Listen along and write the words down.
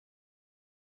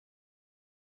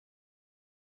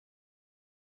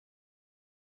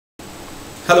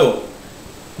Hello,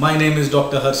 my name is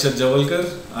Dr. Harshad Jawalkar.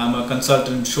 I am a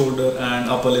consultant shoulder and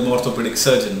upper limb orthopedic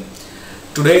surgeon.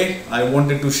 Today I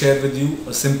wanted to share with you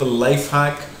a simple life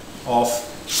hack of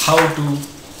how to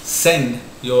send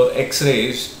your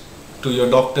X-rays to your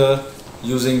doctor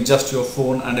using just your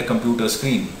phone and a computer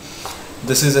screen.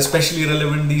 This is especially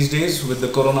relevant these days with the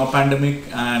corona pandemic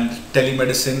and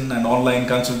telemedicine and online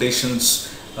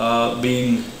consultations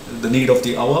being the need of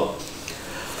the hour.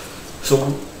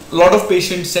 So a lot of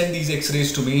patients send these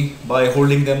X-rays to me by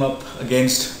holding them up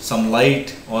against some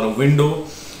light or a window.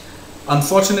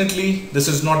 Unfortunately, this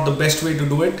is not the best way to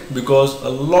do it because a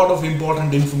lot of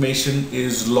important information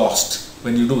is lost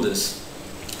when you do this.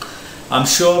 I'm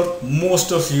sure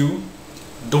most of you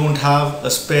don't have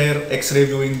a spare X-ray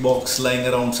viewing box lying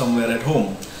around somewhere at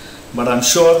home, but I'm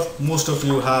sure most of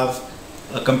you have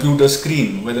a computer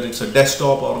screen, whether it's a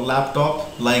desktop or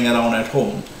laptop, lying around at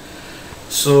home.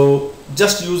 So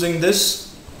just using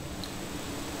this,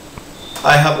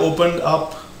 I have opened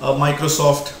up a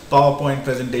Microsoft PowerPoint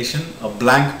presentation, a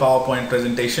blank PowerPoint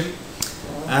presentation,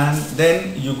 and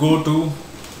then you go to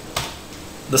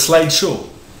the slideshow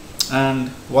and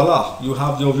voila, you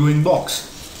have your viewing box.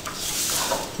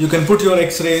 You can put your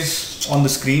X-rays on the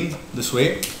screen this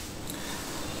way.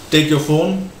 Take your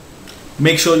phone,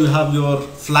 make sure you have your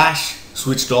flash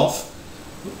switched off,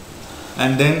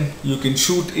 and then you can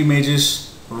shoot images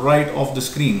right off the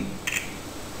screen.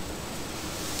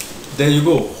 There you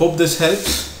go. Hope this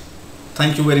helps.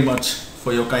 Thank you very much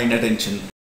for your kind attention.